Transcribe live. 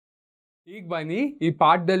ಈಗ ಬನ್ನಿ ಈ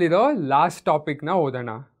ಪಾಠದಲ್ಲಿರೋ ಲಾಸ್ಟ್ ಟಾಪಿಕ್ನ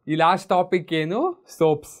ಓದೋಣ. ಈ ಲಾಸ್ಟ್ ಟಾಪಿಕ್ ಏನು?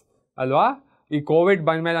 ಸೋಪ್ಸ್ ಅಲ್ವಾ? ಈ ಕೋವಿಡ್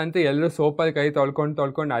ಬಂದಮೇಲೆ ಅಂತೂ ಎಲ್ಲರೂ ಸೋಪಲ್ಲಿ ಕೈ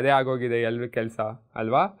ತೊಳ್ಕೊಂಡು ಅದೇ ಆಗೋಗಿದೆ ಎಲ್ಲರ ಕೆಲಸ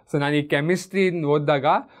ಅಲ್ವಾ? ಸೊ ನಾನು ಈ ಕೆಮಿಸ್ಟ್ರಿ ಓದಿದಾಗ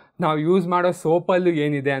ನಾವು ಯೂಸ್ ಮಾಡೋ ಸೋಪಲ್ಲೂ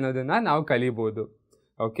ಏನಿದೆ ಅನ್ನೋದನ್ನು ನಾವು ಕಲಿಬೋದು.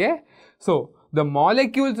 Okay, so the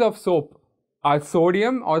molecules of soap R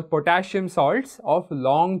sodium R potassium salts of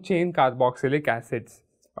long chain carboxylic acids.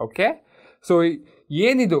 Okay, so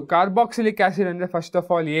ಏನಿದು ಕಾರ್ಬಾಕ್ಸಿಲಿಕ್ ಆ್ಯಸಿಡ್ ಅಂದರೆ ಫಸ್ಟ್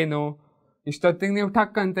ಆಫ್ ಆಲ್ ಏನು? ಇಷ್ಟೊತ್ತಿಗೆ ನೀವು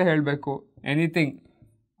ಟಕ್ ಅಂತ ಹೇಳಬೇಕು, ಎನಿಥಿಂಗ್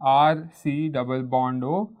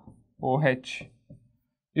R-C-double-bond-O-OH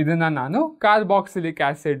ಇದನ್ನು ನಾನು ಕಾರ್ಬಾಕ್ಸಿಲಿಕ್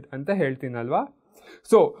ಆ್ಯಸಿಡ್ ಅಂತ ಹೇಳ್ತೀನಲ್ವಾ.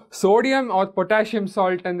 So sodium R potassium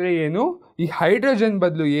salt ಅಂದರೆ ಏನು? ಈ ಹೈಡ್ರೋಜನ್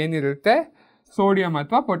ಬದಲು ಏನಿರುತ್ತೆ? ಸೋಡಿಯಂ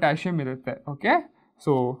ಅಥವಾ ಪೊಟ್ಯಾಷಿಯಮ್ ಇರುತ್ತೆ. ಓಕೆ,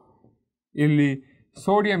 ಸೊ ಇಲ್ಲಿ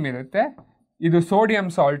ಸೋಡಿಯಂ ಇರುತ್ತೆ, ಇದು sodium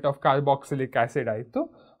salt of carboxylic acid ಆಯಿತು.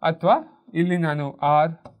 ಅಥವಾ ಇಲ್ಲಿ ನಾನು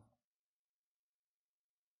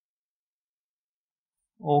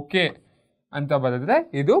ಓಕೆ ಅಂತ ಬರೆದ್ರೆ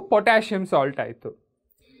ಇದು ಪೊಟ್ಯಾಷಿಯಮ್ ಸಾಲ್ಟ್ ಆಯಿತು.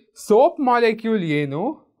 ಸೋಪ್ ಮಾಲಿಕ್ಯೂಲ್ ಏನು?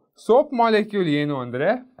 ಸೋಪ್ ಮಾಲಿಕ್ಯೂಲ್ ಏನು ಅಂದರೆ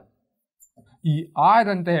ಈ ಆರ್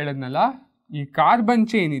ಅಂತ ಹೇಳಿದ್ನಲ್ಲ, ಈ ಕಾರ್ಬನ್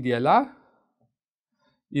ಚೈನ್ ಇದೆಯಲ್ಲ,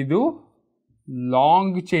 ಇದು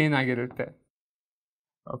ಲಾಂಗ್ ಚೈನ್ ಆಗಿರುತ್ತೆ.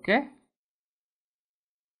 ಓಕೆ,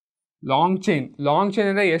 ಲಾಂಗ್ ಚೈನ್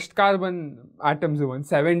ಅಂದರೆ ಎಷ್ಟು ಕಾರ್ಬನ್ ಆಟಮ್ಸು?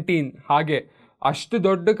 17. ಹಾಗೆ ಅಷ್ಟು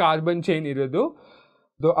ದೊಡ್ಡ ಕಾರ್ಬನ್ ಚೈನ್ ಇರೋದು.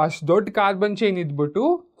 ಅಷ್ಟು ದೊಡ್ಡ carbon chain ಇದ್ಬಿಟ್ಟು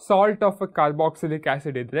salt of carboxylic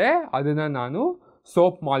acid ಇದ್ದರೆ ಅದನ್ನು ನಾನು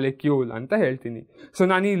ಸೋಪ್ ಮಾಲಿಕ್ಯೂಲ್ ಅಂತ ಹೇಳ್ತೀನಿ. ಸೊ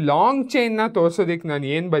ನಾನು ಈ ಲಾಂಗ್ ಚೈನ್ನ ತೋರಿಸೋದಕ್ಕೆ ನಾನು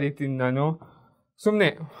ಏನು ಬರೀತೀನಿ? ನಾನು ಸುಮ್ಮನೆ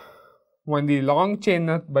ಒಂದು ಈ ಲಾಂಗ್ ಚೈನ್ನ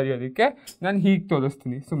ಬರೆಯೋದಕ್ಕೆ ನಾನು ಹೀಗೆ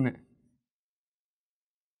ತೋರಿಸ್ತೀನಿ ಸುಮ್ಮನೆ.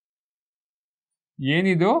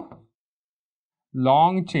 ಏನಿದು?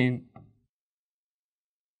 Long chain.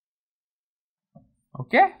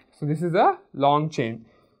 Okay, so this is a long chain.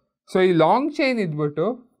 So ಈ ಲಾಂಗ್ ಚೈನ್ ಇದ್ಬಿಟ್ಟು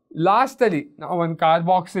ಲಾಸ್ಟಲ್ಲಿ ನಾವು ಒಂದು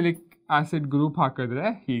ಕಾರ್ಬಾಕ್ಸಿಲಿಕ್ ಆ್ಯಸಿಡ್ ಗ್ರೂಪ್ ಹಾಕಿದ್ರೆ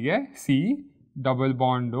ಹೀಗೆ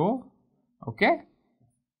C-double-bond-O, ಓಕೆ,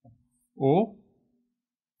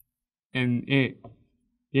 O-N-A.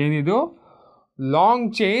 ಏನಿದು? ಲಾಂಗ್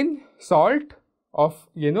ಚೈನ್ ಸಾಲ್ಟ್ ಆಫ್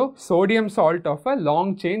ಏನು? Sodium salt of a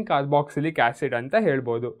long chain carboxylic acid ಅಂತ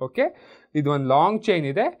ಹೇಳ್ಬೋದು. ಓಕೆ, ಇದು ಒಂದು ಲಾಂಗ್ ಚೈನ್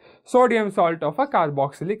ಇದೆ, sodium salt of a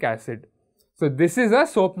carboxylic acid. So this is a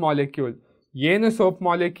soap molecule. ಏನು ಸೋಪ್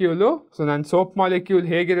ಮಾಲಿಕ್ಯೂಲು? ಸೊ ನಾನು soap molecule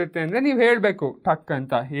ಹೇಗಿರುತ್ತೆ ಅಂದರೆ ನೀವು ಹೇಳಬೇಕು ಟಕ್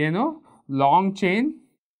ಅಂತ. ಏನು? Long chain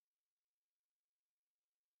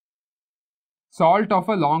salt of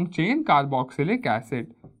a long chain carboxylic acid.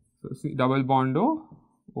 So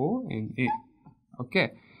C-double-bond-O-O-N-A. Okay,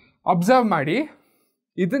 observe ಮಾಡಿ,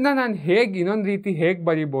 ಇದನ್ನು ನಾನು ಇನ್ನೊಂದು ರೀತಿ ಹೇಗೆ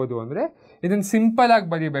ಬರಿಬೋದು ಅಂದರೆ, ಇದನ್ನು ಸಿಂಪಲಾಗಿ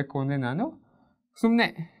ಬರಿಬೇಕು ಅಂದರೆ ನಾನು ಸುಮ್ಮನೆ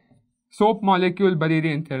ಸೋಪ್ ಮಾಲಿಕ್ಯೂಲ್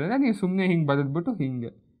ಬರೀರಿ ಅಂತ ಹೇಳಿದ್ರೆ ನೀವು ಸುಮ್ಮನೆ ಹಿಂಗೆ ಬರೆದ್ಬಿಟ್ಟು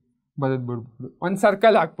ಹಿಂಗೆ ಬರೆದ್ಬಿಡ್ಬೋದು, ಒಂದು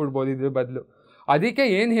ಸರ್ಕಲ್ ಹಾಕ್ಬಿಡ್ಬೋದು ಇದ್ರ ಬದಲು. ಅದಕ್ಕೆ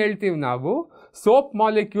ಏನು ಹೇಳ್ತೀವಿ ನಾವು? Soap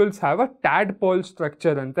molecules have a tadpole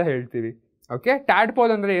structure ಅಂತ ಹೇಳ್ತೀವಿ. ಓಕೆ,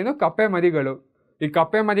 ಟ್ಯಾಡ್ಪೋಲ್ ಅಂದರೆ ಏನು? ಕಪ್ಪೆ ಮರಿಗಳು. ಈ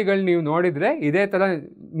ಕಪ್ಪೆ ಮರಿಗಳು ನೀವು ನೋಡಿದರೆ ಇದೇ ಥರ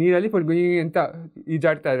ನೀರಲ್ಲಿ ಗುಯಿ ಅಂತ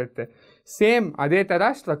ಈಜಾಡ್ತಾ ಇರುತ್ತೆ. ಸೇಮ್ ಅದೇ ಥರ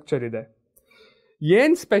ಸ್ಟ್ರಕ್ಚರ್ ಇದೆ.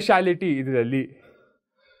 ಏನು ಸ್ಪೆಷಾಲಿಟಿ ಇದರಲ್ಲಿ?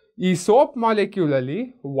 ಈ soap ಮಾಲಿಕ್ಯೂಲಲ್ಲಿ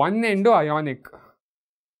one end ionic.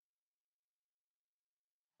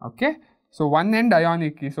 Okay, so one end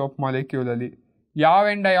ionic ಈ ಸೋಪ್ ಮಾಲಿಕ್ಯೂಲಲ್ಲಿ. ಯಾವ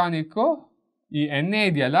ಎಂಡ್ ಅಯಾನಿಕ್ಕು? ಈ ಎಣ್ಣೆ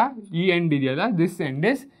ಇದೆಯಲ್ಲ, ಈ ಎಂಡ್ ಇದೆಯಲ್ಲ, ದಿಸ್ ಎಂಡ್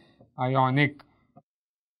ಇಸ್ ಅಯಾನಿಕ್.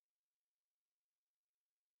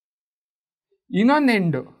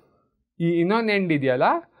 ಇನ್ನೊಂದು ಎಂಡ್ ಇದೆಯಲ್ಲ,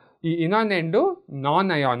 ಈ ಇನ್ನೊಂದು ಎಂಡು ನಾನ್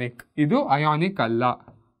ಅಯಾನಿಕ್. ಇದು ಅಯಾನಿಕ್ ಅಲ್ಲ.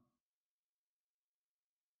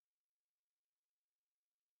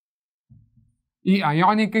 ಈ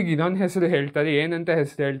ಅಯಾನಿಕ್ಗೆ ಇನ್ನೊಂದು ಹೆಸರು ಹೇಳ್ತಾರೆ. ಏನಂತ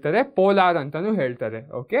ಹೆಸರು ಹೇಳ್ತಾರೆ? ಪೋಲಾರ್ ಅಂತಲೂ ಹೇಳ್ತಾರೆ.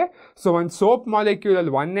 ಓಕೆ, ಸೊ ಒಂದು ಸೋಪ್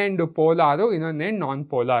ಮಾಲಿಕ್ಯೂಲಲ್ಲಿ ಒನ್ ಎಂಡು ಪೋಲಾರು, ಇನ್ನೊಂದು end non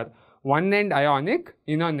polar. One end ionic,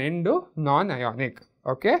 ಇನ್ನೊಂದು ಎಂಡು ನಾನ್ ಅಯಾನಿಕ್.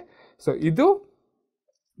 ಓಕೆ, ಸೊ ಇದು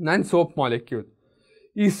ನನ್ನ ಸೋಪ್ ಮಾಲಿಕ್ಯೂಲ್.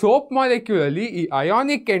 ಈ ಸೋಪ್ ಮಾಲಿಕ್ಯೂಲಲ್ಲಿ ಈ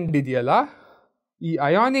ಅಯಾನಿಕ್ ಎಂಡ್ ಇದೆಯಲ್ಲ, ಈ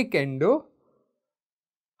ಅಯಾನಿಕ್ ಎಂಡು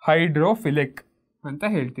ಹೈಡ್ರೋಫಿಲಿಕ್ ಅಂತ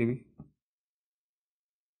ಹೇಳ್ತೀವಿ.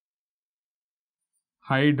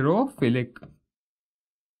 ಹೈಡ್ರೋಫಿಲಿಕ್.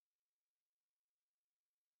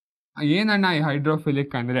 ಏನಣ್ಣ ಈ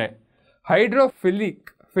ಹೈಡ್ರೋಫಿಲಿಕ್ ಅಂದರೆ?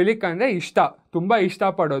 ಫಿಲಿಕ್ ಅಂದರೆ ಇಷ್ಟ, ತುಂಬ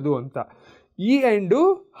ಇಷ್ಟಪಡೋದು ಅಂತ. ಈ ಎಂಡು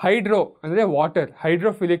ಹೈಡ್ರೋ ಅಂದರೆ ವಾಟರ್.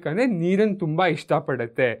 ಹೈಡ್ರೋಫಿಲಿಕ್ ಅಂದರೆ ನೀರನ್ನು ತುಂಬ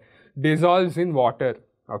ಇಷ್ಟಪಡುತ್ತೆ, dissolves in water.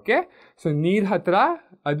 Okay, so ನೀರು ಹತ್ರ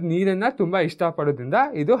ಅದು ನೀರನ್ನು ತುಂಬ ಇಷ್ಟಪಡೋದ್ರಿಂದ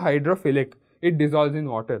ಇದು hydrophilic, it dissolves in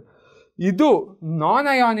water. ಇದು ನಾನ್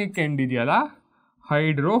ಅಯಾನಿಕ್ ಎಂಡ್ ಇದೆಯಲ್ಲ,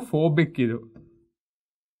 ಹೈಡ್ರೋಫೋಬಿಕ್. ಇದು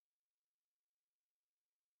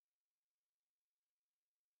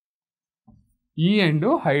ಈ ಎಂಡು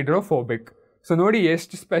ಹೈಡ್ರೋಫೋಬಿಕ್. ಸೊ ನೋಡಿ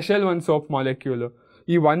ಎಷ್ಟು ಸ್ಪೆಷಲ್ ಒಂದು ಸೋಪ್ ಮಾಲಿಕ್ಯೂಲು.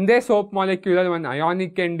 ಈ ಒಂದೇ ಸೋಪ್ ಮಾಲಿಕ್ಯೂಲಲ್ಲಿ ಒಂದು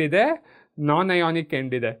ಅಯಾನಿಕ್ ಎಂಡ್ ಇದೆ, ನಾನ್ ಅಯಾನಿಕ್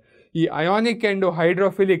ಎಂಡ್ ಇದೆ. ಈ ಅಯಾನಿಕ್ ಎಂಡು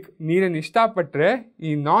ಹೈಡ್ರೋಫಿಲಿಕ್, ನೀರನ್ನು ಇಷ್ಟಪಟ್ಟರೆ,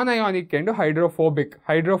 ಈ ನಾನ್ ಅಯಾನಿಕ್ ಎಂಡು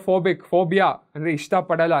ಹೈಡ್ರೋಫೋಬಿಕ್ ಫೋಬಿಯಾ ಅಂದರೆ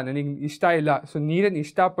ಇಷ್ಟಪಡಲ್ಲ, ನನಗೆ ಇಷ್ಟ ಇಲ್ಲ, ಸೊ ನೀರನ್ನು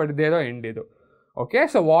ಇಷ್ಟಪಡದೇ ಇರೋ ಎಂಡ್ ಇದು. ಓಕೆ,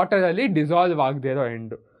 ಸೊ ವಾಟರಲ್ಲಿ ಡಿಸಾಲ್ವ್ ಆಗದೇ ಇರೋ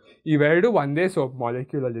ಎಂಡು. ಇವೆರಡು ಒಂದೇ ಸೋಪ್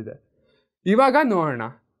ಮಾಲಿಕ್ಯೂಲಲ್ಲಿದೆ. ಇವಾಗ ನೋಡೋಣ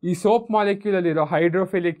ಈ soap ಮಾಲಿಕ್ಯೂಲಲ್ಲಿರೋ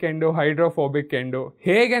hydrophilic end hydrophobic end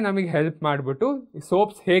ಹೇಗೆ ನಮಗೆ ಹೆಲ್ಪ್ ಮಾಡಿಬಿಟ್ಟು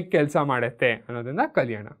ಸೋಪ್ಸ್ ಹೇಗೆ ಕೆಲಸ ಮಾಡುತ್ತೆ ಅನ್ನೋದನ್ನು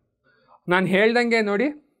ಕಲಿಯೋಣ. ನಾನು ಹೇಳ್ದಂಗೆ ನೋಡಿ,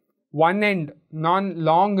 one end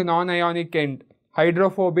long non-ionic end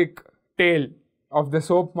hydrophobic tail of the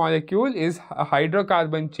soap molecule is a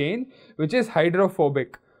hydrocarbon chain which is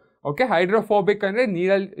hydrophobic. Okay, hydrophobic ಅಂದರೆ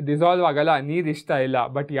ನೀರಲ್ಲಿ ಡಿಸಾಲ್ವ್ ಆಗಲ್ಲ, ನೀರು ಇಷ್ಟ ಇಲ್ಲ.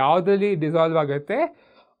 ಬಟ್ ಯಾವುದ್ರಲ್ಲಿ ಡಿಸಾಲ್ವ್ ಆಗುತ್ತೆ?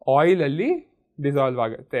 ಆಯಿಲಲ್ಲಿ ಡಿಸಾಲ್ವ್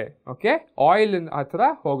ಆಗುತ್ತೆ. ಓಕೆ, ಆಯಿಲ್ ಹತ್ರ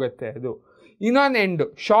ಹೋಗುತ್ತೆ ಅದು. ಇನ್ನೊಂದು end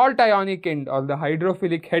short ionic end of the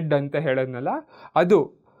hydrophilic head ಅಂತ ಹೇಳೋದ್ನಲ್ಲ, ಅದು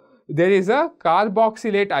ದೇರ್ ಈಸ್ ಅ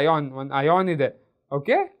ಕಾರ್ಬಾಕ್ಸಿಲೇಟ್ ಅಯಾನ್, ಒಂದು ಅಯಾನ್ ಇದೆ.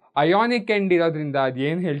 ಓಕೆ, ಅಯಾನಿಕ್ ಎಂಡ್ ಇರೋದ್ರಿಂದ ಅದು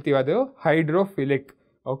ಏನು ಹೇಳ್ತೀವಿ, ಅದು ಹೈಡ್ರೋಫಿಲಿಕ್.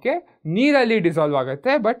 ಓಕೆ, ನೀರಲ್ಲಿ ಡಿಸಾಲ್ವ್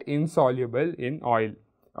ಆಗುತ್ತೆ but insoluble in oil.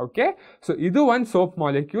 Okay, so ಇದು ಒಂದು ಸೋಪ್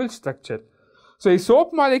ಮಾಲಿಕ್ಯೂಲ್ ಸ್ಟ್ರಕ್ಚರ್. ಸೊ ಈ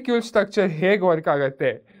ಸೋಪ್ ಮಾಲಿಕ್ಯೂಲ್ ಸ್ಟ್ರಕ್ಚರ್ ಹೇಗೆ ವರ್ಕ್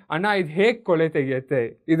ಆಗುತ್ತೆ ಅಣ್ಣ, ಇದು ಹೇಗೆ ಕೊಳೆ ತೆಗೆಯುತ್ತೆ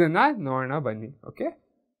ಇದನ್ನು ನೋಡೋಣ ಬನ್ನಿ. ಓಕೆ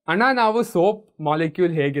ಅಣ್ಣ, ನಾವು ಸೋಪ್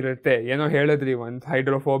ಮಾಲಿಕ್ಯೂಲ್ ಹೇಗಿರುತ್ತೆ ಏನೋ ಹೇಳಿದ್ರಿ, ಒಂದು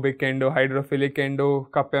ಹೈಡ್ರೋಫೋಬಿಕ್ ಎಂಡು ಹೈಡ್ರೋಫಿಲಿಕ್ ಎಂಡು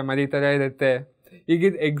ಕಪ್ಪೆ ಮರಿ ಥರ ಇರುತ್ತೆ. ಈಗ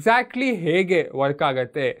ಇದು ಎಕ್ಸಾಕ್ಟ್ಲಿ ಹೇಗೆ ವರ್ಕ್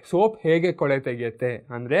ಆಗುತ್ತೆ, ಸೋಪ್ ಹೇಗೆ ಕೊಳೆ ತೆಗೆಯುತ್ತೆ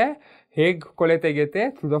ಅಂದರೆ, ಹೇಗೆ ಕೊಳೆ ತೆಗೆಯುತ್ತೆ?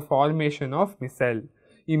 Through the formation of missile.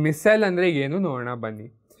 ಈ ಮಿಸೆಲ್ ಅಂದರೆ ಏನು ನೋಡೋಣ ಬನ್ನಿ.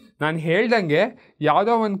 ನಾನು ಹೇಳ್ದಂಗೆ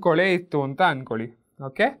ಯಾವುದೋ ಒಂದು ಕೊಳೆ ಇತ್ತು ಅಂತ ಅಂದ್ಕೊಳ್ಳಿ.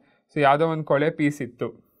 ಓಕೆ, ಸೊ ಯಾವುದೋ ಒಂದು ಕೊಳೆ ಪೀಸ್ ಇತ್ತು.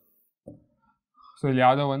 ಸೊ ಇಲ್ಲಿ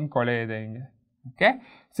ಯಾವುದೋ ಒಂದು ಕೊಳೆ ಇದೆ ಹಿಂಗೆ. ಓಕೆ,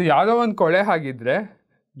 ಸೊ ಯಾವುದೋ ಒಂದು ಕೊಳೆ ಆಗಿದ್ದರೆ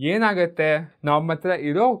ಏನಾಗುತ್ತೆ, ನಮ್ಮ ಹತ್ರ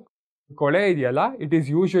ಇರೋ ಕೊಳೆ ಇದೆಯಲ್ಲ, it is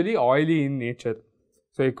usually oily in nature.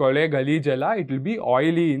 So ಈ ಕೊಳೆ ಗಲೀಜೆಲ್ಲ it will be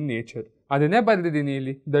oily in nature. ಅದನ್ನೇ ಬರೆದಿದ್ದೀನಿ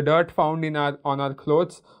ಇಲ್ಲಿ, the dirt found on hour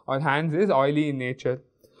clothes R hands is oily in nature.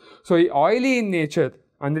 So ಈ ಆಯಿಲಿ ಇನ್ ನೇಚರ್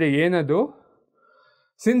ಅಂದರೆ ಏನದು?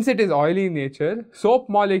 Since it is oily in nature, soap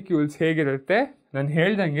molecules ಹೇಗಿರುತ್ತೆ? ನಾನು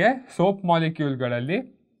ಹೇಳ್ದಂಗೆ ಸೋಪ್ ಮಾಲಿಕ್ಯೂಲ್ಗಳಲ್ಲಿ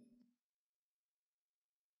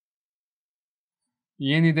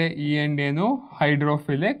ಏನಿದೆ, ಈ ಎಂಡ್ ಏನು?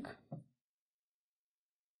 ಹೈಡ್ರೋಫಿಲಿಕ್.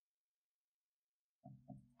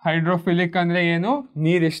 ಹೈಡ್ರೋಫಿಲಿಕ್ ಅಂದರೆ ಏನು?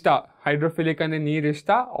 ನೀರಿಷ್ಟ. ಹೈಡ್ರೋಫಿಲಿಕ್ ಅಂದರೆ ನೀರಿಷ್ಟ,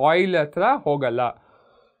 ಆಯಿಲ್ ಹತ್ರ ಹೋಗಲ್ಲ.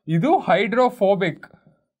 ಇದು ಹೈಡ್ರೋಫೋಬಿಕ್.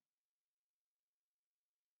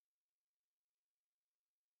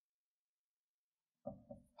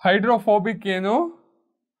 ಹೈಡ್ರೋಫೋಬಿಕ್ ಏನು?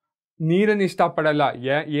 ನೀರನ್ನು ಇಷ್ಟಪಡಲ್ಲ.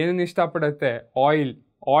 ಏನನ್ನು ಇಷ್ಟಪಡುತ್ತೆ? ಆಯಿಲ್.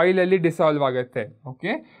 ಆಯಿಲಲ್ಲಿ ಡಿಸಾಲ್ವ್ ಆಗುತ್ತೆ.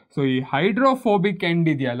 ಓಕೆ, ಸೊ ಈ ಹೈಡ್ರೋಫೋಬಿಕ್ ಎಂಡ್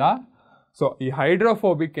ಇದೆಯಲ್ಲ, ಸೊ ಈ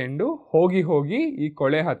ಹೈಡ್ರೋಫೋಬಿಕ್ ಎಂಡು ಹೋಗಿ ಹೋಗಿ ಈ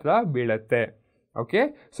ಕೊಳೆ ಹತ್ರ ಬೀಳತ್ತೆ. ಓಕೆ,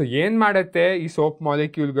 ಸೊ ಏನು ಮಾಡುತ್ತೆ ಈ ಸೋಪ್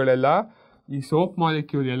ಮಾಲಿಕ್ಯೂಲ್ಗಳೆಲ್ಲ? ಈ ಸೋಪ್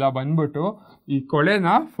ಮಾಲಿಕ್ಯೂಲ್ ಎಲ್ಲ ಬಂದ್ಬಿಟ್ಟು ಈ ಕೊಳೆನ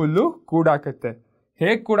ಫುಲ್ಲು ಕೂಡಾಕತ್ತೆ.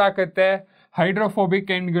 ಹೇಗೆ ಕೂಡಾಕತ್ತೆ? ಹೈಡ್ರೋಫೋಬಿಕ್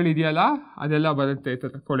ಎಂಡ್ಗಳಿದೆಯಲ್ಲ ಅದೆಲ್ಲ ಬರುತ್ತೆ ಈ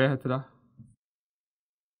ಥರ ಕೊಳೆ ಹತ್ರ.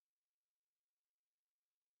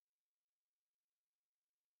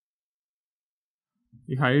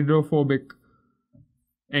 ಈ ಹೈಡ್ರೋಫೋಬಿಕ್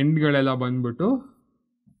ಎಂಡ್ಗಳೆಲ್ಲ ಬಂದ್ಬಿಟ್ಟು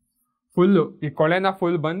ಫುಲ್ಲು ಈ ಕೊಳೆನ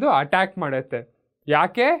ಫುಲ್ ಬಂದು ಅಟ್ಯಾಕ್ ಮಾಡುತ್ತೆ.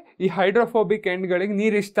 ಯಾಕೆ? ಈ ಹೈಡ್ರೋಫೋಬಿಕ್ ಎಂಡ್ಗಳಿಗೆ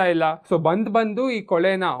ನೀರು ಇಷ್ಟ ಇಲ್ಲ. ಸೊ ಬಂದು ಈ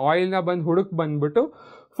ಕೊಳೆನ, ಆಯಿಲ್ನ ಬಂದ್ಬಿಟ್ಟು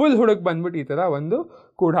ಫುಲ್ ಬಂದ್ಬಿಟ್ಟು ಈ ಥರ ಒಂದು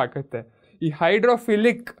ಕೂಡ ಹಾಕುತ್ತೆ. ಈ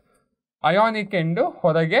ಹೈಡ್ರೋಫಿಲಿಕ್ ಅಯಾನಿಕ್ ಎಂಡು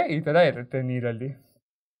ಹೊರಗೆ ಈ ಥರ ಇರುತ್ತೆ ನೀರಲ್ಲಿ.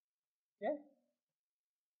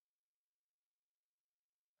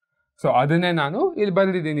 ಸೊ ಅದನ್ನೇ ನಾನು ಇಲ್ಲಿ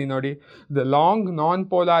ಬರೆದಿದ್ದೀನಿ ನೋಡಿ. The long non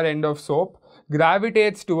polar end of soap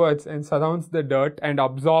ಗ್ರಾವಿಟೇಟ್ಸ್ towards and surrounds the dirt and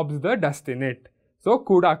absorbs the dust in it. So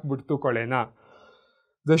ಕೂಡಾಕ್ಬಿಡ್ತು ಕೊಳೆನ.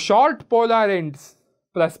 The short polar ends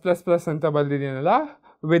 +++ ಅಂತ ಬರೆದಿದ್ದೀನಲ್ಲ,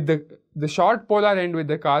 with the short polar end with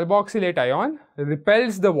the carboxylate ion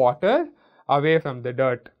repels the water away from the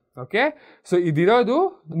dirt. Okay, so ಇದಿರೋದು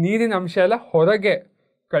ನೀರಿನ ಅಂಶ ಎಲ್ಲ ಹೊರಗೆ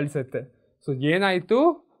ಕಳಿಸುತ್ತೆ. So ಏನಾಯಿತು?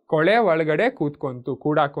 ಕೊಳೆ ಒಳಗಡೆ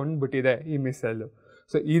ಕೂಡಾಕೊಂಡು ಬಿಟ್ಟಿದೆ ಈ ಮಿಸೆಲ್ಲು.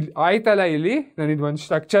 ಸೊ ಇದು ಆಯ್ತಲ್ಲ, ಇಲ್ಲಿ ನಾನು ಇದು ಒಂದು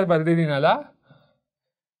ಸ್ಟ್ರಕ್ಚರ್ ಬರೆದಿದ್ದೀನಲ್ಲ,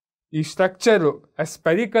 ಈ structure a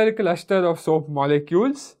spherical cluster of soap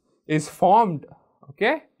molecules is formed.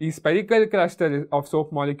 Okay, the spherical cluster of soap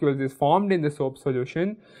molecules is formed in the soap solution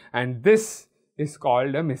and this is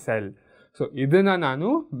called a micelle. So idana nanu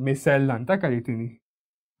micelle anta karitini.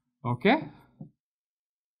 Okay,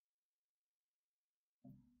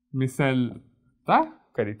 micelle ta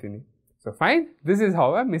karitini. So fine, this is how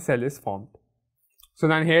a micelle is formed. So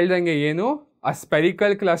ನಾನು ಹೇಳ್ದಂಗೆ ಏನು? A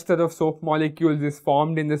spherical cluster of soap molecules is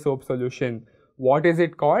formed in the soap solution. What is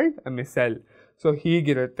it called? A micelle. So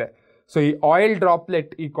ಹೀಗಿರುತ್ತೆ. So ಈ oil droplet,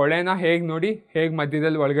 ಈ ಕೊಳೆನ ಹೇಗೆ ನೋಡಿ, ಹೇಗೆ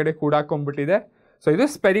ಮಧ್ಯದಲ್ಲಿ ಒಳಗಡೆ ಕೂಡಾಕೊಂಡ್ಬಿಟ್ಟಿದೆ. ಸೊ ಇದು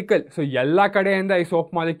ಸ್ಪೆರಿಕಲ್. ಸೊ ಎಲ್ಲ ಕಡೆಯಿಂದ ಈ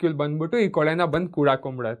ಸೋಪ್ ಮಾಲಿಕ್ಯೂಲ್ ಬಂದ್ಬಿಟ್ಟು ಈ ಕೊಳೆನ ಬಂದು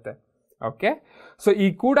ಕೂಡಾಕೊಂಡ್ಬಿಡತ್ತೆ. ಓಕೆ, ಸೊ ಈ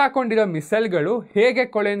ಕೂಡಾಕೊಂಡಿರೋ ಮಿಸೆಲ್ಗಳು ಹೇಗೆ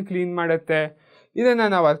ಕೊಳೆನ ಕ್ಲೀನ್ ಮಾಡುತ್ತೆ ಇದನ್ನು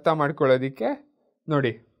ನಾವು ಅರ್ಥ ಮಾಡ್ಕೊಳ್ಳೋದಕ್ಕೆ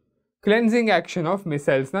ನೋಡಿ ಕ್ಲೆನ್ಸಿಂಗ್ ಆ್ಯಕ್ಷನ್ ಆಫ್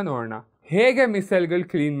ಮಿಸೆಲ್ಸ್ನ ನೋಡೋಣ, ಹೇಗೆ ಮಿಸೆಲ್ಗಳು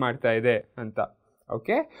ಕ್ಲೀನ್ ಮಾಡ್ತಾ ಇದೆ ಅಂತ.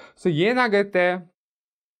 ಓಕೆ, ಸೊ ಏನಾಗುತ್ತೆ,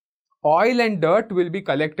 oil and dirt will be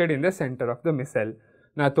collected in the centre of the missile.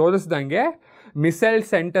 ನಾ ತೋರಿಸ್ದಂಗೆ ಮಿಸೆಲ್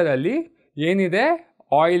ಸೆಂಟರಲ್ಲಿ ಏನಿದೆ,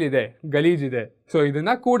 ಆಯಿಲ್ ಇದೆ, ಗಲೀಜಿದೆ. ಸೊ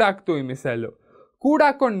ಇದನ್ನು ಕೂಡಾಕ್ತು ಈ ಮಿಸೆಲ್ಲು.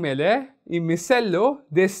 ಕೂಡಾಕೊಂಡ್ಮೇಲೆ ಈ ಮಿಸೆಲ್ಲು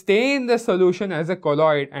they stay in the solution as a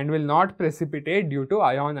colloid and will not precipitate due to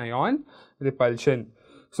ion repulsion.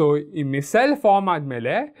 So ಈ missile form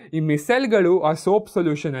ಆದಮೇಲೆ ಈ ಮಿಸೆಲ್ಗಳು ಆ ಸೋಪ್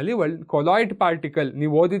ಸೊಲ್ಯೂಷನಲ್ಲಿ ಕೊಲಾಯ್ಡ್ ಪಾರ್ಟಿಕಲ್,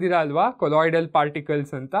 ನೀವು ಓದಿದ್ದೀರಾ ಅಲ್ವಾ ಕೊಲಾಯ್ಡಲ್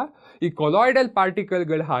ಪಾರ್ಟಿಕಲ್ಸ್ ಅಂತ, ಈ ಕೊಲಾಯ್ಡಲ್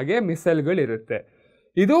ಪಾರ್ಟಿಕಲ್ಗಳು ಹಾಗೆ ಮಿಸೆಲ್ಗಳಿರುತ್ತೆ.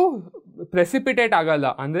 ಇದು ಪ್ರೆಸಿಪಿಟೇಟ್ ಆಗಲ್ಲ,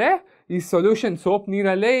 ಅಂದರೆ ಈ ಸೊಲ್ಯೂಷನ್ ಸೋಪ್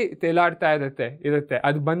ನೀರಲ್ಲೇ ತೇಲಾಡ್ತಾ ಇರುತ್ತೆ,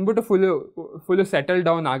 ಅದು ಬಂದ್ಬಿಟ್ಟು ಫುಲ್ಲು ಸೆಟಲ್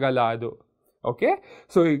ಡೌನ್ ಆಗಲ್ಲ ಅದು. ಓಕೆ,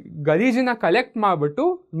 ಸೊ ಈ ಗಲೀಜನ್ನ ಕಲೆಕ್ಟ್ ಮಾಡಿಬಿಟ್ಟು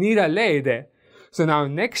ನೀರಲ್ಲೇ ಇದೆ. ಸೊ ನಾವು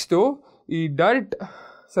ನೆಕ್ಸ್ಟು ಈ dirt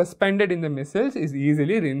suspended in the ಮಿಸೆಲ್ಸ್ is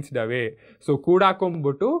easily ರಿನ್ಸ್ಡ್ away. So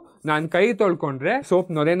ಕೂಡಾಕೊಂಬಿಟ್ಟು ನಾನು ಕೈ ತೊಳ್ಕೊಂಡ್ರೆ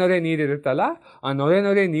ಸೋಪ್ ನೊರೆ ನೀರಿರುತ್ತಲ್ಲ, ಆ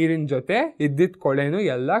ನೊರೆ ನೀರಿನ ಜೊತೆ ಇದ್ದಿದ್ದ ಕೊಳೆನೂ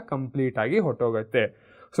ಎಲ್ಲ ಕಂಪ್ಲೀಟಾಗಿ ಹೊಟ್ಟೋಗುತ್ತೆ.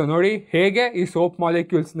 ಸೊ ನೋಡಿ ಹೇಗೆ ಈ ಸೋಪ್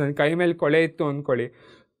ಮಾಲಿಕ್ಯೂಲ್ಸ್ ನನ್ನ ಕೈ ಮೇಲೆ ಕೊಳೆ ಇತ್ತು ಅಂದ್ಕೊಳ್ಳಿ,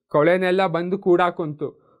 ಕೊಳೆನೆಲ್ಲ ಬಂದು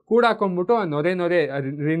ಕೂಡಾಕೊಂಬಿಟ್ಟು ಆ ನೊರೆ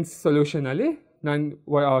ರಿನ್ಸ್ ಸೊಲ್ಯೂಷನಲ್ಲಿ ನಾನು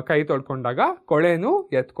ಕೈ ತೊಳ್ಕೊಂಡಾಗ ಕೊಳೆನೂ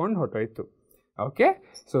ಎತ್ಕೊಂಡು ಹೊಟ್ಟೋಯ್ತು. Okay,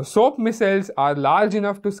 so soap ಮಿಸೆಲ್ಸ್ R large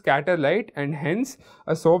enough to scatter light and hence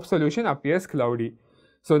a soap solution appears cloudy.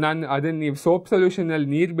 So ನಾನು ಅದನ್ನು ನೀವು ಸೋಪ್ ಸೊಲ್ಯೂಷನಲ್ಲಿ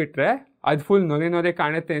ನೀರು ಬಿಟ್ಟರೆ ಅದು ಫುಲ್ ನೊರೆ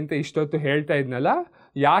ಕಾಣುತ್ತೆ ಅಂತ ಇಷ್ಟೊತ್ತು ಹೇಳ್ತಾ ಇದ್ನಲ್ಲ,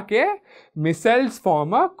 ಯಾಕೆ? ಮಿಸೆಲ್ಸ್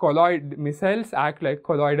form a ಮಿಸೆಲ್ಸ್ act like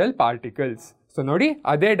colloidal particles. So ನೋಡಿ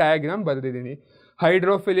ಅದೇ ಡಯಾಗ್ರಾಮ್ ಬರೆದಿದ್ದೀನಿ.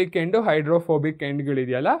 ಹೈಡ್ರೋಫಿಲಿಕ್ ಎಂಡು ಹೈಡ್ರೋಫೋಬಿಕ್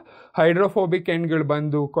ಎಂಡ್ಗಳಿದೆಯಲ್ಲ, ಹೈಡ್ರೋಫೋಬಿಕ್ ಎಂಡ್ಗಳು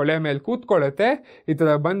ಬಂದು ಕೊಳೆ ಮೇಲೆ ಕೂತ್ಕೊಳ್ಳುತ್ತೆ, ಈ ಥರ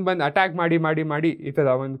ಬಂದು ಅಟ್ಯಾಕ್ ಮಾಡಿ ಈ ಥರ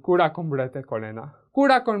ಒಂದು ಕೂಡಾಕೊಂಡ್ಬಿಡತ್ತೆ ಕೊಳೆನ.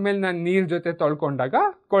 ಕೂಡಾಕೊಂಡ್ಮೇಲೆ ನಾನು ನೀರು ಜೊತೆ ತೊಳ್ಕೊಂಡಾಗ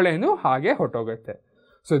ಕೊಳೆನೂ ಹಾಗೆ ಹೊಟ್ಟೋಗುತ್ತೆ.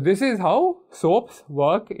 So this is how soaps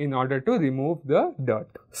work in order to remove the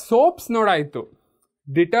dirt. Soaps ನೋಡಾಯಿತು.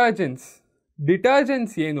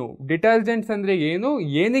 Detergents ಏನು? ಡಿಟರ್ಜೆಂಟ್ಸ್ ಅಂದರೆ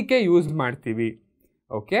ಏನಕ್ಕೆ ಯೂಸ್ ಮಾಡ್ತೀವಿ?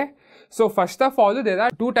 Okay, so first of all there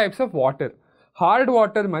are 2 types of water, hard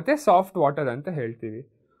water ಮತ್ತು ಸಾಫ್ಟ್ ವಾಟರ್ ಅಂತ ಹೇಳ್ತೀವಿ.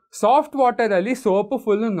 ಸಾಫ್ಟ್ ವಾಟರಲ್ಲಿ ಸೋಪು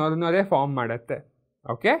ಫುಲ್ಲು ನೊರೆ form ಮಾಡುತ್ತೆ.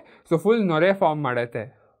 Okay, so full ನೊರೆ ಫಾರ್ಮ್ ಮಾಡುತ್ತೆ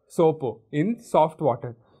ಸೋಪು ಇನ್ ಸಾಫ್ಟ್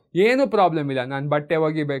ವಾಟರ್. ಏನೂ ಪ್ರಾಬ್ಲಮ್ ಇಲ್ಲ, ನಾನು ಬಟ್ಟೆ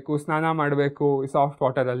ಒಗಿಬೇಕು, ಸ್ನಾನ ಮಾಡಬೇಕು ಸಾಫ್ಟ್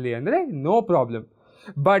ವಾಟರಲ್ಲಿ ಅಂದರೆ ನೋ ಪ್ರಾಬ್ಲಮ್.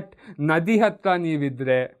 ಬಟ್ ನದಿ ಹತ್ರ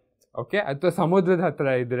ನೀವಿದ್ದರೆ, ಓಕೆ, ಅಥವಾ ಸಮುದ್ರದ ಹತ್ರ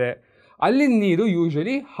ಇದ್ದರೆ ಅಲ್ಲಿ ನೀರು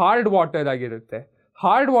ಯೂಶ್ವಲಿ ಹಾರ್ಡ್ ವಾಟರ್ ಆಗಿರುತ್ತೆ.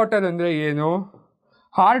 ಹಾರ್ಡ್ ವಾಟರ್ ಅಂದರೆ ಏನು?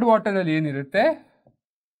 ಹಾರ್ಡ್ ವಾಟರಲ್ಲಿ ಏನಿರುತ್ತೆ,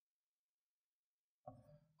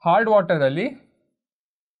 ಹಾರ್ಡ್ ವಾಟರಲ್ಲಿ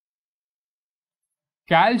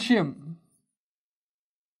ಕ್ಯಾಲ್ಶಿಯಂ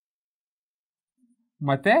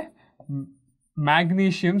ಮತ್ತು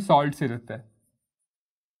ಮ್ಯಾಗ್ನೀಷಿಯಂ ಸಾಲ್ಟ್ಸ್ ಇರುತ್ತೆ.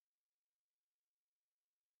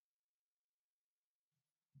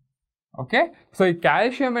 ಓಕೆ, ಸೊ ಈ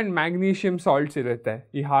ಕ್ಯಾಲ್ಶಿಯಂ ಆ್ಯಂಡ್ ಮ್ಯಾಗ್ನೀಷಿಯಂ ಸಾಲ್ಟ್ಸ್ ಇರುತ್ತೆ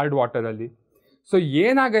ಈ ಹಾರ್ಡ್ ವಾಟರಲ್ಲಿ. ಸೊ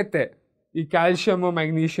ಏನಾಗುತ್ತೆ ಈ ಕ್ಯಾಲ್ಶಿಯಮು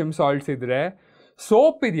ಮ್ಯಾಗ್ನೀಷಿಯಂ ಸಾಲ್ಟ್ಸ್ ಇದ್ದರೆ,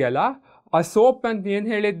 ಸೋಪ್ ಇದೆಯಲ್ಲ, ಆ ಸೋಪ್ ಅಂತ ಏನು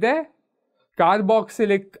ಹೇಳಿದ್ದೆ,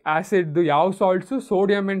 ಕಾರ್ಬಾಕ್ಸಿಲಿಕ್ ಆ್ಯಸಿಡ್ದು ಯಾವ ಸಾಲ್ಟ್ಸು?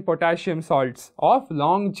 Sodium and potassium salts of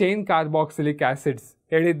long chain carboxylic acids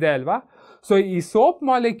ಹೇಳಿದ್ದೆ ಅಲ್ವಾ. ಸೊ ಈ ಸೋಪ್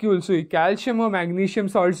ಮಾಲಿಕ್ಯೂಲ್ಸು ಈ ಕ್ಯಾಲ್ಶಿಯಮು ಮ್ಯಾಗ್ನೀಷಿಯಂ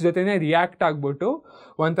ಸಾಲ್ಟ್ಸ್ ಜೊತೆನೇ ರಿಯಾಕ್ಟ್ ಆಗಿಬಿಟ್ಟು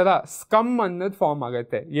ಒಂಥರ ಸ್ಕಮ್ ಅನ್ನೋದು ಫಾರ್ಮ್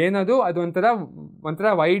ಆಗುತ್ತೆ. ಏನದು? ಅದು ಒಂಥರ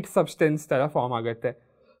ವೈಟ್ ಸಬ್ಸ್ಟೆನ್ಸ್ ಥರ ಫಾರ್ಮ್ ಆಗುತ್ತೆ.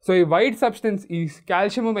 ಸೊ ಈ ವೈಟ್ ಸಬ್ಸ್ಟೆನ್ಸ್, ಈ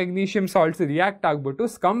ಕ್ಯಾಲ್ಶಿಯಮು ಮ್ಯಾಗ್ನೀಷಿಯಂ ಸಾಲ್ಟ್ಸ್ ರಿಯಾಕ್ಟ್ ಆಗಿಬಿಟ್ಟು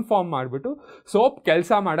ಸ್ಕಮ್ ಫಾರ್ಮ್ ಮಾಡಿಬಿಟ್ಟು ಸೋಪ್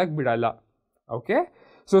ಕೆಲಸ ಮಾಡೋಕ್ಕೆ ಬಿಡಲ್ಲ. ಓಕೆ,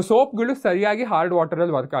 ಸೊ ಸೋಪ್ಗಳು ಸರಿಯಾಗಿ ಹಾರ್ಡ್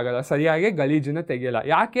ವಾಟರಲ್ಲಿ ವರ್ಕ್ ಆಗಲ್ಲ, ಸರಿಯಾಗಿ ಗಲೀಜನ್ನು ತೆಗೆಯಲ್ಲ.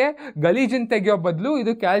 ಯಾಕೆ? ಗಲೀಜನ್ನು ತೆಗೆಯೋ ಬದಲು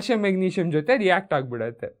ಇದು ಕ್ಯಾಲ್ಶಿಯಂ ಮ್ಯಾಗ್ನೀಷಿಯಂ ಜೊತೆ ರಿಯಾಕ್ಟ್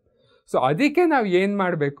ಆಗಿಬಿಡುತ್ತೆ. ಸೊ ಅದಕ್ಕೆ ನಾವು ಏನು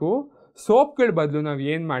ಮಾಡಬೇಕು, ಸೋಪ್ಗಳ ಬದಲು ನಾವು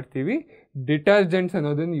ಏನು ಮಾಡ್ತೀವಿ, ಡಿಟರ್ಜೆಂಟ್ಸ್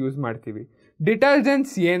ಅನ್ನೋದನ್ನು ಯೂಸ್ ಮಾಡ್ತೀವಿ.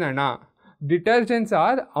 ಡಿಟರ್ಜೆಂಟ್ಸ್ ಏನಣ್ಣ? Detergents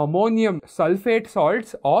are ammonium sulphate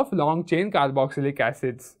salts of long chain carboxylic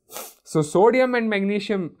acids. So sodium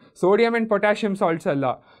and potassium salts ಅಲ್ಲ,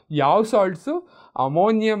 ಯಾವ ಸಾಲ್ಟ್ಸು?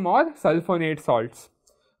 Ammonium R sulphonate salts.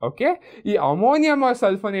 Okay, ಈ ಅಮೋನಿಯಂ ಆರ್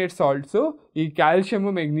ಸಲ್ಫೋನೇಟ್ ಸಾಲ್ಟ್ಸು ಈ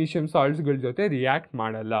ಕ್ಯಾಲ್ಶಿಯಮು ಮೆಗ್ನೀಷಿಯಂ ಸಾಲ್ಟ್ಸ್ಗಳ ಜೊತೆ ರಿಯಾಕ್ಟ್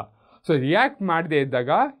ಮಾಡಲ್ಲ. ಸೊ ರಿಯಾಕ್ಟ್ ಮಾಡದೇ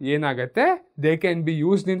ಇದ್ದಾಗ ಏನಾಗುತ್ತೆ, they can be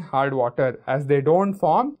used in hard water as they don't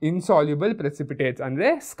form insoluble ಪ್ರೆಸಿಪಿಟೇಟ್ಸ್, ಅಂದರೆ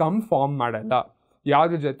ಸ್ಕಮ್ ಫಾರ್ಮ್ ಮಾಡಲ್ಲ.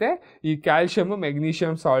 ಯಾವುದ್ರ ಜೊತೆ? ಈ ಕ್ಯಾಲ್ಶಿಯಮು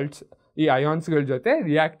ಮೆಗ್ನೀಷಿಯಂ ಸಾಲ್ಟ್ಸ್ ಈ ಅಯಾನ್ಸ್ಗಳ ಜೊತೆ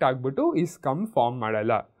ರಿಯಾಕ್ಟ್ ಆಗಿಬಿಟ್ಟು ಈ ಸ್ಕಮ್ ಫಾರ್ಮ್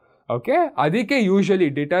ಮಾಡಲ್ಲ. ಓಕೆ, ಅದಕ್ಕೆ usually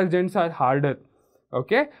detergents are order.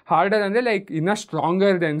 Okay, order ಅಂದರೆ ಲೈಕ್ ಇನ್ನೂ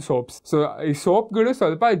ಸ್ಟ್ರಾಂಗರ್ ದೆನ್ ಸೋಪ್ಸ್. ಸೊ ಈ ಸೋಪ್ಗಳು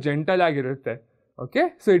ಸ್ವಲ್ಪ ಜೆಂಟಲ್ ಆಗಿರುತ್ತೆ. ಓಕೆ,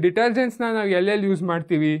 ಸೊ ಈ ಡಿಟರ್ಜೆಂಟ್ಸ್ನ ನಾವು ಎಲ್ಲೆಲ್ಲಿ ಯೂಸ್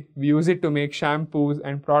ಮಾಡ್ತೀವಿ? We use it to make shampoos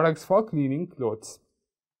and products for cleaning clothes.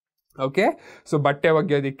 Okay. So ಬಟ್ಟೆ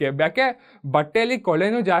ಒಗೆಯೋದಕ್ಕೆ ಯಾಕೆ ಬಟ್ಟೆಯಲ್ಲಿ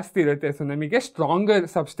ಕೊಳೆನೂ ಜಾಸ್ತಿ ಇರುತ್ತೆ. ಸೊ ನಮಗೆ ಸ್ಟ್ರಾಂಗರ್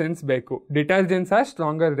ಸಬ್ಸ್ಟೆನ್ಸ್ ಬೇಕು. Detergents are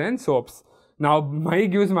stronger then soaps. ನಾವು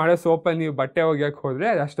ಮೈಗೆ ಯೂಸ್ ಮಾಡೋ ಸೋಪಲ್ಲಿ ನೀವು ಬಟ್ಟೆ ಒಗೆಯೋಕ್ಕೆ ಹೋದರೆ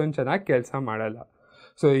ಅದು ಅಷ್ಟೊಂದು ಚೆನ್ನಾಗಿ ಕೆಲಸ ಮಾಡಲ್ಲ.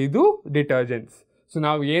 ಸೊ ಇದು ಡಿಟರ್ಜೆಂಟ್ಸ್. ಸೊ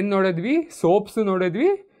ನಾವು ಏನು ನೋಡಿದ್ವಿ, ಸೋಪ್ಸು ನೋಡಿದ್ವಿ,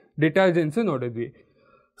 ಡಿಟರ್ಜೆಂಟ್ಸು ನೋಡಿದ್ವಿ.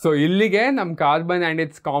 ಸೊ ಇಲ್ಲಿಗೆ ನಮ್ಮ ಕಾರ್ಬನ್ ಆ್ಯಂಡ್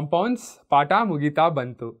ಇಟ್ಸ್ ಕಾಂಪೌಂಡ್ಸ್ ಪಾಠ ಮುಗಿತಾ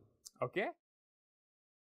ಬಂತು. ಓಕೆ.